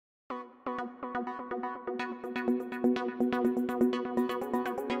Transmitter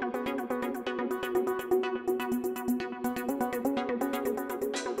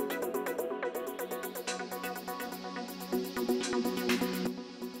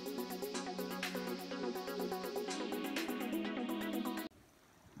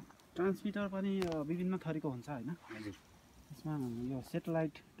पनि विभिन्न थरीको हुन्छ हैन यसमा यो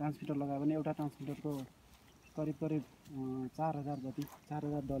सेटेलाइट ट्रान्समिटर लगायो भने एउटा ट्रान्समिटरको करिब 4000 जति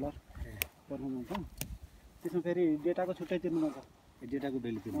 $4000 पर्ने हुन्छ त्यसमा फेरि डेटाको छुट्टै तिर्नुपर्छ डेटाको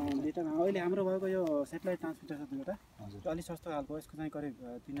बिल तिर्नु डेटा अहिले हाम्रो भएको यो सेटेलाइट ट्रान्समिटर छ एउटा त्यो अलि सस्तो खालको यसको चाहिँ करिब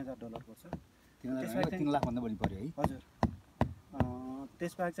 $3000 पर्छ 3 लाख भन्दा बढी पर्यो है हजुर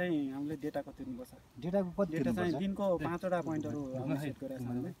त्यसबाहेक चाहिँ हामीले डेटाको तिर्नुपर्छ डेटाको कति डेटा चाहिँ दिनको 5 वटा पोइन्टहरु हामीले सेट गरेका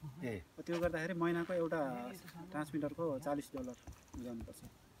छौँ हामीले त्यो गर्दाखेरि महिनाको एउटा ट्रान्समिटरको $40 गर्नुपर्छ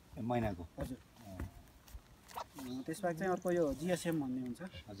महिनाको हजुर त्यसबाहेक चाहिँ अर्को यो जीएसएम भन्ने हुन्छ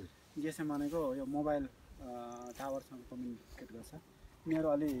हजुर जीएसएम भनेको यो मोबाइल टावरसँग कम्युनिकेट गर्छ यिनीहरू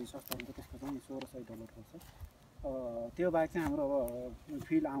अलि सस्तो हुन्छ त्यसको चाहिँ $1600 पर्छ त्यो बाहेक चाहिँ हाम्रो अब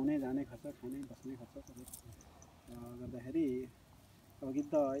फिल्ड आउने जाने खर्च खाने बस्ने खर्च गर्दाखेरि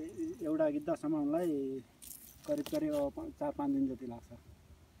गिद्ध एउटा गिद्ध समाउनलाई करिब 4-5 दिन जति लाग्छ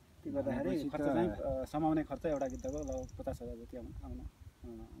त्यो गर्दाखेरि खर्च चाहिँ समाउने खर्च एउटा गिद्धको लगभग 50,000 जति आउन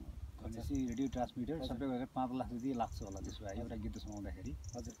भनेपछि रेडियो ट्रान्समिटर सबै गरेर 5 लाख जति लाग्छ होला त्यसो भए एउटा गिद्ध समाउँदाखेरि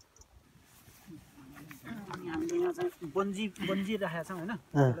हजुर अनि हामीले यहाँ चाहिँ बन्जी राखेका छौँ हैन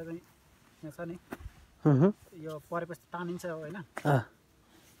यसलाई चाहिँ यहाँ छ नि यो परेपछि तानिन्छ हैन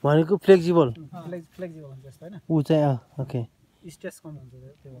भनेको फ्लेक्सिबल फ्लेक्सिबल हुन्छ जस्तो हैन उ चाहिँ ओके स्ट्रेस कम हुन्छ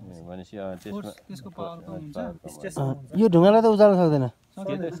त्यो भनेपछि त्यसको पावर कम हुन्छ स्ट्रेस कम हुन्छ यो ढुङ्गालाई त उचाल्न सक्दैन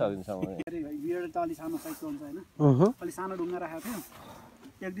बियर्ड त अलि सानो साइजको हुन्छ हैन अलि सानो ढुङ्गा राखेको थियो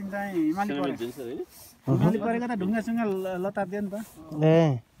एक दिन चाहिँ हिमाली परेको त ढुङ्गासँग लतार्दियो नि त ए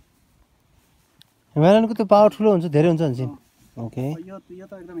हिमालयनको त्यो पावर ठुलो हुन्छ धेरै हुन्छ नि ओके यो त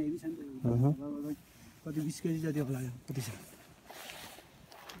एकदम हेभी छ नि कति 20 केजी जति होला यो कति छ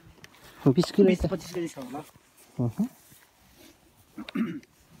 20 केजी 25 केजी छ होला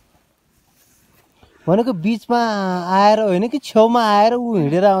भनेको बीचमा आएर होइन कि छेउमा आएर ऊ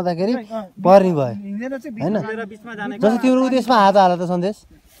हिँडेर आउँदाखेरि पर्ने भयो हैन जस्तो तिम्रो त्यसमा हात हाल त सन्देश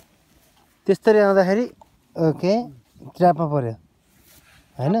त्यस्तरी आउँदाखेरि ओके ट्र्यापमा पर्यो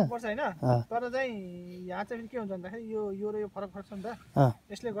हैन पर्छ हैन तर चाहिँ यहाँ चाहिँ के हुन्छ भन्दाखेरि यो र यो फरक छ नि त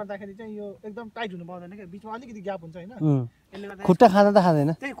यसले गर्दाखेरि चाहिँ यो एकदम टाइट हुनु पाउँदैन के बीचमा अलिकति ग्याप हुन्छ हैन यसले गर्दा खुट्टा खाँदा त खाँदैन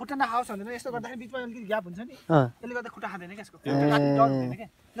त्यही खुट्टा नखाओस् भन्दैन यस्तो गर्दाखेरि बीचमा अलिकति ग्याप हुन्छ नि यसले गर्दा खुट्टा खाँदैन के यसको डर हुँदैन के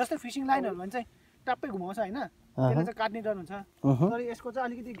जस्तै फिशिङ लाइनहरु भने चाहिँ टप्पै घुमाउँछ हैन त्यसले चाहिँ काट्ने डर हुन्छ तर यसको चाहिँ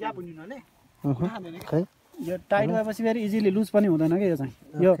अलिकति ग्याप हुने हुनाले खुट्टा खाँदैन के यो टाइट भएपछि फेरि इजिली लुज पनि हुँदैन के यो चाहिँ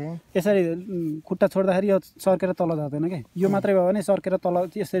यो यसरी खुट्टा छोड्दाखेरि यो सर्केर तल झर्दैन के यो मात्रै भयो भने सर्केर तल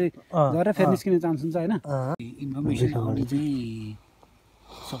यसरी झरेर फेरि निस्किने चान्स हुन्छ हैन इन्फर्मेसन आउने चाहिँ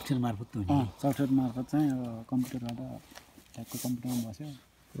सफ्टवेयर मार्फत त हो नि सफ्टवेयर मार्फत चाहिँ अब कम्प्युटरबाट ट्यागको कम्प्युटरमा बस्यो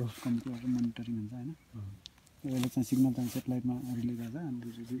कम्प्युटरको मोनिटरिङ हुन्छ हैन यसले चाहिँ सिग्नल चाहिँ सेटेलाइटमा रिले गर्छ अनि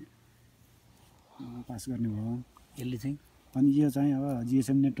पास गर्ने भयो यसले चाहिँ अनि यो चाहिँ अब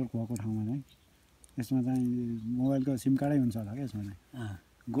जीएसएम नेटवर्क भएको ठाउँमा चाहिँ यसमा चाहिँ मोबाइलको सिम कार्डै हुन्छ होला क्या यसमा चाहिँ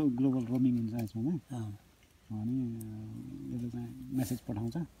ग्लोबल रोमिङ हुन्छ यसमा चाहिँ अनि यसले चाहिँ मेसेज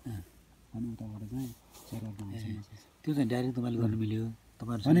पठाउँछ अनि उताबाट चाहिँ सर्भरमा आउँछ मेसेज त्यो चाहिँ डाइरेक्ट तपाईँले गर्नु मिल्यो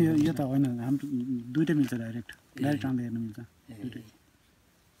तपाईँहरू अनि यो त होइन हाम्रो दुइटै मिल्छ डाइरेक्ट हामीले हेर्नु मिल्छ दुइटै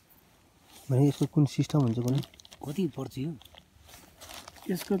भने यसको कुन सिस्टम हुन्छ कुनै कति पर्छ यो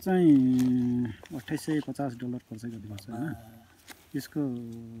यसको चाहिँ $2850 पर्छ कति पर्छ हैन यसको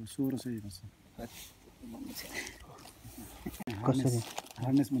 1600 पर्छ कसरी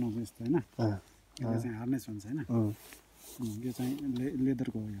हार्नेस बनाउँछ यस्तो हैन यो चाहिँ हार्नेस भन्छ हैन यो चाहिँ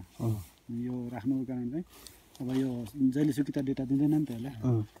लेदरको हो यो राख्नुको कारण चाहिँ अब यो जहिलेसुकै त डेटा दिँदैन नि त यसले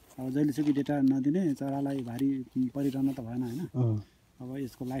अब जहिलेसुकै डेटा नदिने चरालाई भारी परिरहन त भएन हैन अब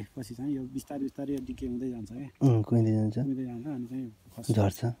यसको लाइफ पछि चाहिँ यो बिस्तारै बिस्तारै डिके हुँदै जान्छ के कुइँदै जान्छ अनि चाहिँ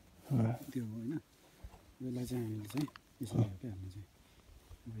झर्छ त्यो हो हैन यसलाई चाहिँ हामीले चाहिँ यसो हो के हामी चाहिँ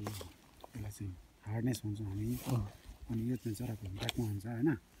अब यसलाई चाहिँ हार्डनेस भन्छौँ हामी अनि यो चाहिँ चराको ब्याकमा हुन्छ हैन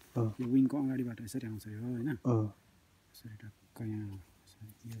यो विङको अगाडिबाट यसरी आउँछ यो हैन यसरी टक्क यहाँ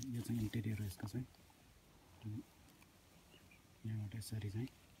यो चाहिँ इन्टेरियर हो यसको चाहिँ यहाँबाट यसरी चाहिँ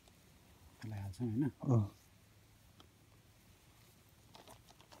त्यसलाई हाल्छौँ हैन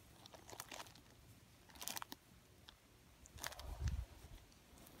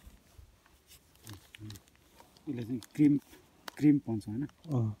यसले चाहिँ क्रिम भन्छ हैन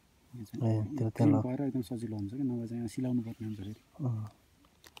क्रिम भएर एकदम सजिलो हुन्छ कि नभए चाहिँ सिलाउनु पर्ने हुन्छ फेरि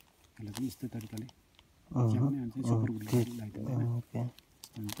यसलाई चाहिँ यस्तो तरिकाले सुपर ग्लु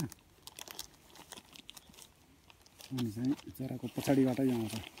लगाइदिन्छ अनि चाहिँ चराको पछाडिबाटै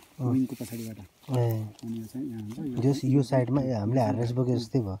आउँछ विङको पछाडिबाट अनि यो चाहिँ यहाँ हुन्छ यो साइडमा हामीले हार्नेस बोके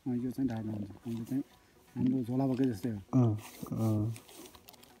जस्तै भयो यो चाहिँ ढाडमा हुन्छ यो चाहिँ हाम्रो झोला बोके जस्तै हो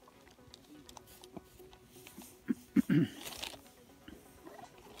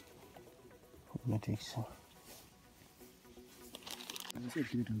ठिक छ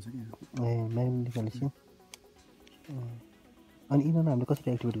एक्टिभेट हुन्छ कि म्याग्नेटिकली चाहिँ अनि यिनीहरू हामीले कसरी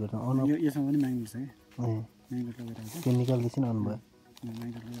एक्टिभेट गर्छौँ यसमा पनि म्याग्नेट छ कि म्याग्नेट लगेर हुन्छ त्यो निकाल्दैछ नि अन भयो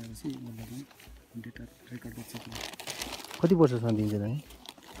म्याग्नेट लगाएपछि उसले पनि डेटा रेकर्ड गर्छ कति वर्षसम्म दिन्छ त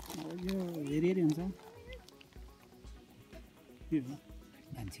यो हेरी हेरी हुन्छ के हो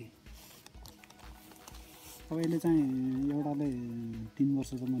मान्छे अब यसले चाहिँ एउटाले 3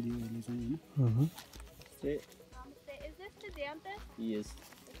 वर्षसम्म दियो यसले चाहिँ होइन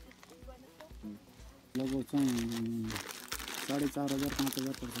लगभग चाहिँ 4,500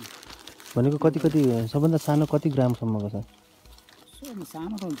 5,000 पर्छ भनेको कति सबभन्दा सानो कति ग्रामसम्मको छ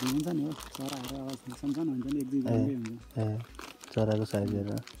सानो त हुन्छ नि हो चराहरू अब सानो हुन्छ नि 1-2 ग्रामकै हुन्छ चराको साइज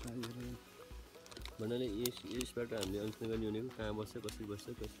हेरेर भन्नाले यसबाट हामीले अन्वेषण गर्ने भनेको कहाँ बस्छ कसरी बस्छ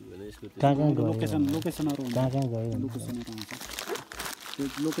कसरी भने यसको लोकेसनहरू हुन्छ लोकेसनहरू आउँछ त्यो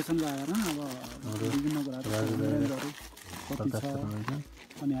लोकेसन लगाएर अब विभिन्न कुराहरू कति छ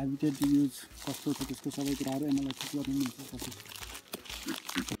अनि हेबिटेट युज कस्तो छ त्यसको सबै कुराहरू एनालाइसिस गर्नु मिल्छ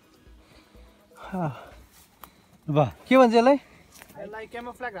वाह के भन्छ यसलाई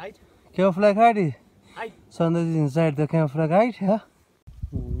camouflage height. Camouflage height? Height. Sunday is inside the camouflage height, yeah?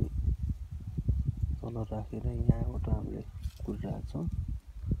 तल राखेर यहाँबाट हामीले कुरिरहेको छौँ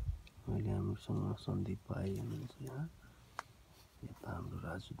अहिले हामीसँग सन्दीप भाइ हुनुहुन्छ यहाँ यता हाम्रो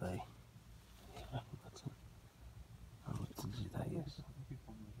राजु दाई राख्नुभएको छ हाम्रो तुलसी दाई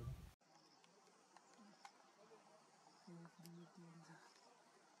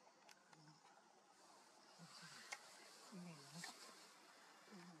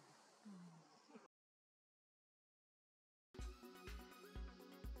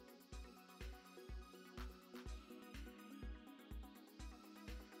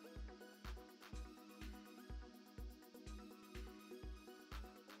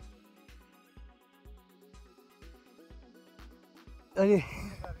अहिले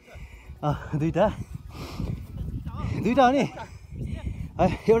दुईटा हो नि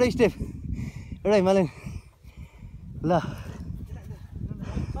एउटा स्टेप एउटा हिमालयन ल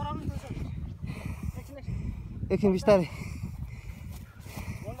एकछिन बिस्तारै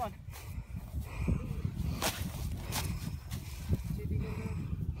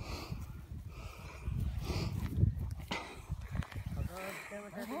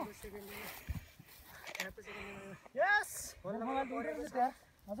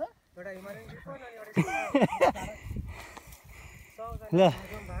ल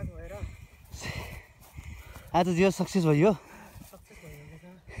आज जियो सक्सेस भयो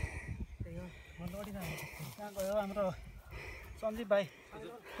हाम्रो सन्दीप भाइ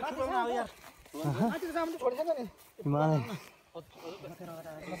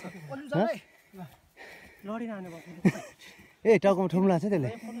ए टाउकोमा ठुलो लाग्छ त्यसले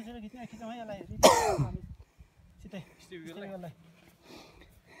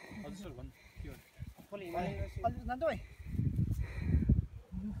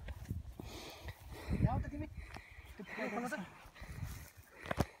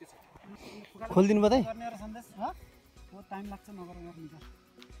खोलिदिनु पर्दै टाइम लाग्छ नगर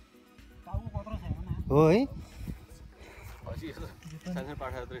टाउको कत्रो छ हेर न हो है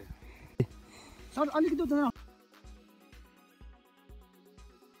अलिकति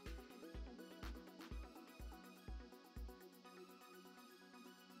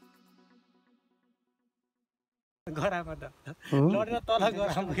गराबाट लडेर तल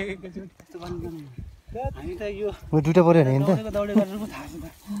गराम गएको छु त्यस्तो गर्नु हामी त यो दुईटा पर्यो नि त दौडे गरेर पो थाहा छ त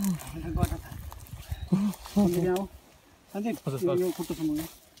गर्न थाहा यो खुट्टोसम्म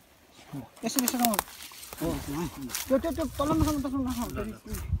यसो यसो हो त्यो त्यो त्यो तल नखानु तल नखानु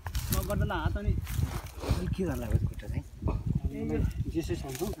गर्दैन हात अनि के गर्ला खुट्टा चाहिँ जेसै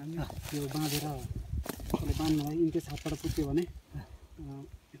सक्छौँ त्यो बाँधेर बाँध्नुलाई इनकेस हातबाट फुट्यो भने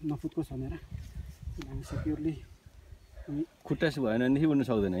नफुट्कोस् भनेर हामी सेक्युरली खुट्टा भएन भनेदेखि उड्नु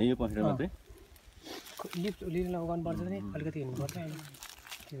सक्दैन है यो पखेटा मात्रै लिफ्ट लिएर गर्नुपर्छ नि अलिकति हिँड्नुपर्छ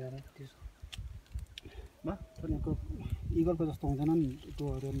त्यो भएर त्यसो तपाईँको इगलको जस्तो हुँदैन नि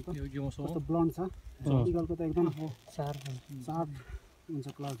टोहरू त कस्तो ब्लन्ड छ इगलको त एकदम सार्प हुन्छ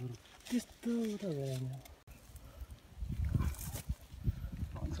क्लाउजहरू त्यस्तो त भएन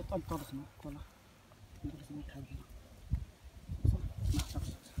तलसम्म खोला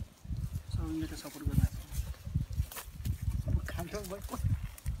सबैले त सपोर्ट गरिरहेको छ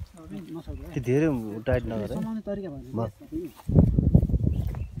नसक्यो त्यो धेरै टाइट नगर है समाउने तरिका भएन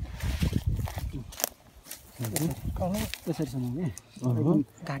यसरी समाउने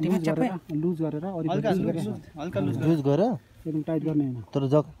घाँटीमा च्याप्पै लुज गरेर हल्का लुज युज गर एकदम टाइट गर्ने होइन तर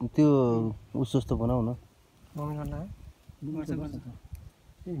त्यो उस जस्तो बनाऊ न मम्मी गर्न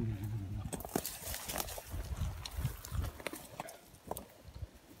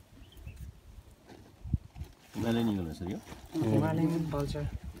हिमालयन इगल हो सर यो हिमालयन भल्चर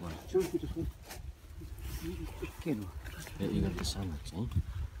के हो इगलको सानो चाहिँ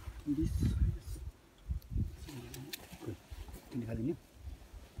निकालिदिने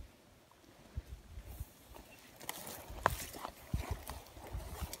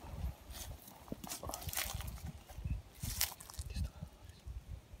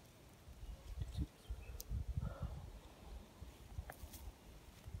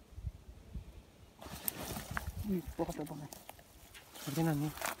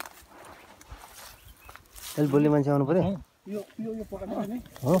अहिले बोल्ने मान्छे आउनु पर्यो यो पकाएर नै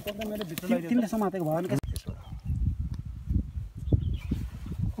हो मेरो भित्र तिमीले समातेको भएन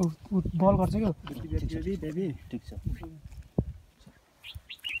बल गर्छ क्या बेबी ठिक छ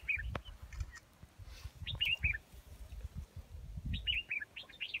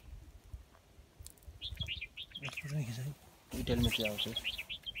टेलिमेट्री आउँछ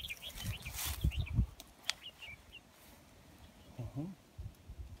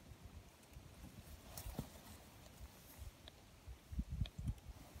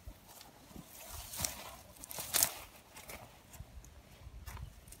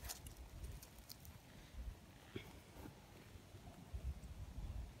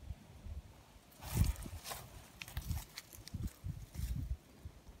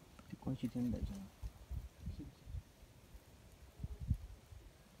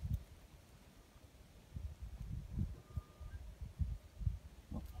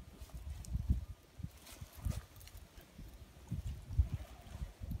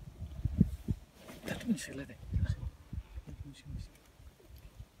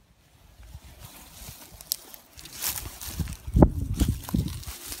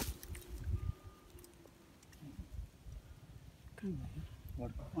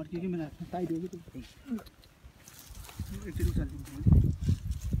अड्कियो कि मेरो हातमा टाइट हो कि त्यो एकचोटि उचालिदिन्छु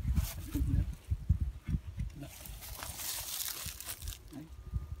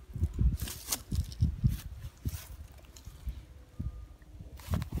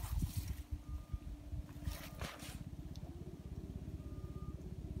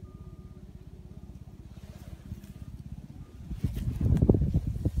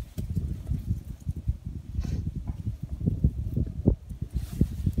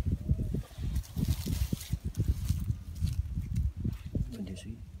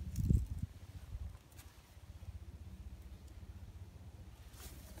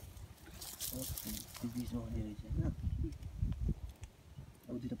बिचमा हुने रहेछ होइन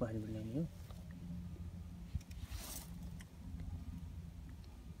अब दुइटा पहाडीबाट ल्याउने हो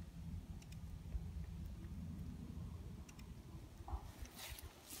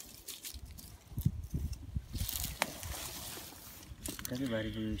ट्याक्कै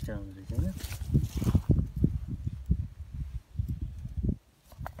भारीको स्टार हुँदो रहेछ होइन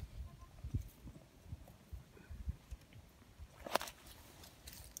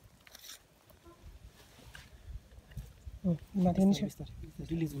माथि नि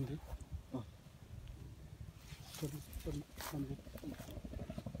रिलिज हुन्थ्यो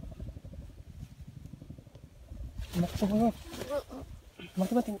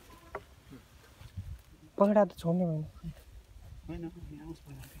माथि माथि पक्रेर त छोड्ने भएन होइन यहाँ आउँछ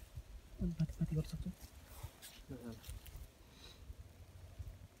माथि माथि गर्न सक्छौँ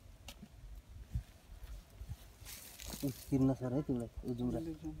किर्न सर है तिमीलाई उजुम्रा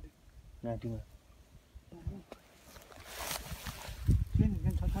नाटीमा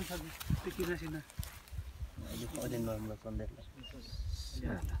त्यो किर्न सिर्न अहिले नर्मल सन्देशलाई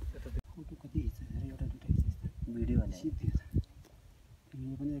फोटो कति खिच्छ अरे एउटा दुइटा खिच्छ भिडियो भने सिद्धि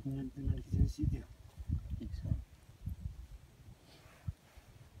तिमीले पनि 1 मिनट 2 मिनट खिचेर सिद्धि ठिक छ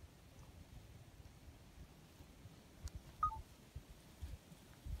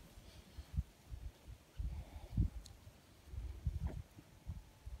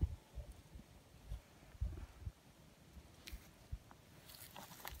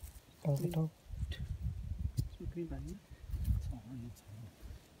क्रिम हाल्ने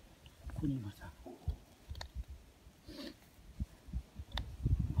कुन्नुपर्छ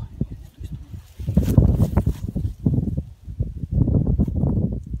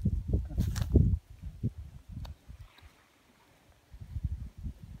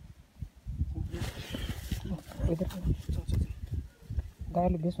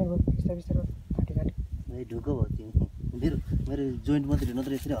फायरले बेसमा बिस्तारै बिस्तारै काटी काटी भाइ ढुक्क भयो त्यो मेरो जोइन्ट मात्रै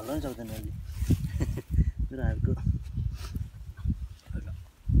नत्र यसरी हल्लाउनै सक्दैन अहिले मेरो हातको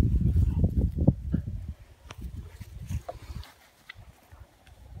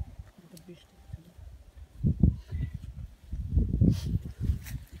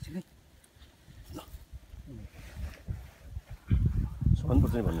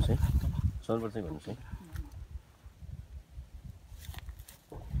सनपर्छ भन्नुहोस् है सनपर्छ भन्नुहोस् है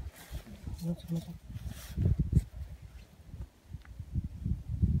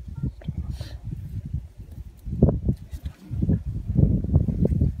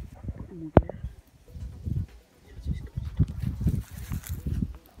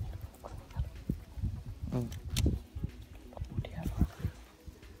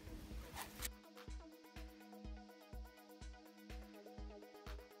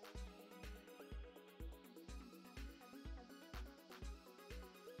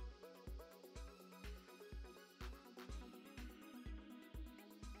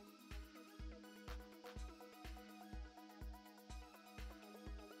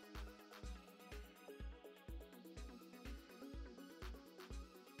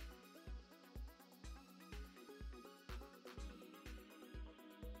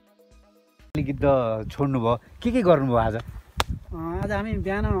गिद्ध छोड्नु भयो के गर्नुभयो आज आज हामी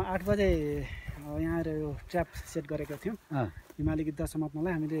बिहान 8 बजे यहाँ आएर यो ट्र्याप सेट गरेका थियौँ हिमाली गिद्ध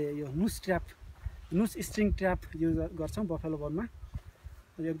समात्नलाई हामीले यो नुस स्ट्रिङ ट्र्याप युज गर्छौँ बफेलो बोनमा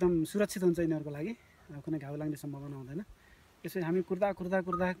एकदम सुरक्षित हुन्छ यिनीहरूको लागि कुनै घाउ लाग्ने सम्भावना हुँदैन त्यसपछि हामी कुर्दा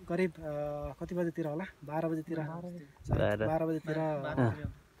करिब कति बजेतिर होला 12 बजेतिर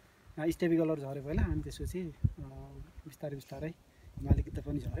स्टेबिगलहरू झऱ्यो पहिला अनि त्यसपछि बिस्तारै हिमाली गिद्ध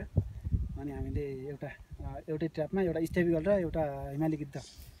पनि झऱ्यो अनि हामीले एउटै ट्र्यापमा एउटा स्टेबिगल र एउटा हिमाली गिद्ध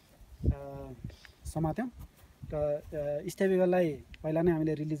समात्यौँ र स्टेबिगललाई पहिला नै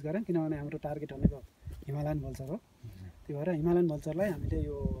हामीले रिलिज गऱ्यौँ किनभने हाम्रो टार्गेट भनेको हिमालयन भल्चर हो त्यही भएर हिमालयन भल्चरलाई हामीले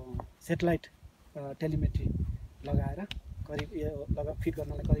यो सेटेलाइट टेलिमेट्री लगाएर करिब फिट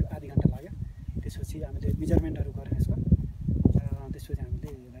गर्नलाई करिब आधी घन्टा लाग्यो त्यसपछि हामीले मेजरमेन्टहरू गऱ्यौँ यसको त्यसपछि हामीले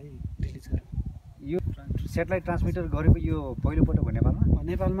यसलाई रिलिज गऱ्यौँ यो सेटेलाइट ट्रान्समिटर गरेको यो पहिलोपल्ट हो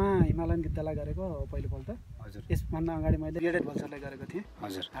नेपालमा हिमालयन गिद्धलाई गरेको पहिलोपल्ट हजुर यसभन्दा अगाडि मैले ग्रेडेड भल्चरलाई गरेको थिएँ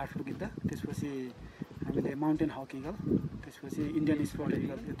हजुर 8 फुट गिद्ध त्यसपछि हामीले माउन्टेन हक इगल त्यसपछि इन्डियन स्पोर्ट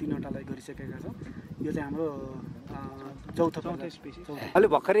इगल यो तीनवटालाई गरिसकेका छौँ यो चाहिँ हाम्रो चौथो स्पेसिस अहिले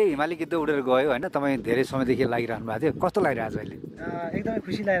भर्खरै हिमाली गिद्ध उडेर गयो होइन तपाईँ धेरै समयदेखि लागिरहनु भएको थियो कस्तो लागिरहेको छ अहिले एकदमै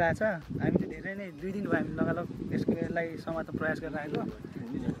खुसी लागिरहेको छ हामीले धेरै नै 2 दिन भयो हामी लगालग यसलाई समात्न प्रयास गरिरहेको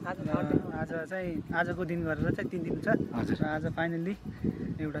आजको दिन गरेर चाहिँ 3 दिन छ र आज फाइनल्ली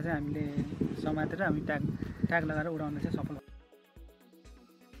एउटा चाहिँ हामीले समातेर हामी ट्याग लगाएर उडाउन चाहिँ सफल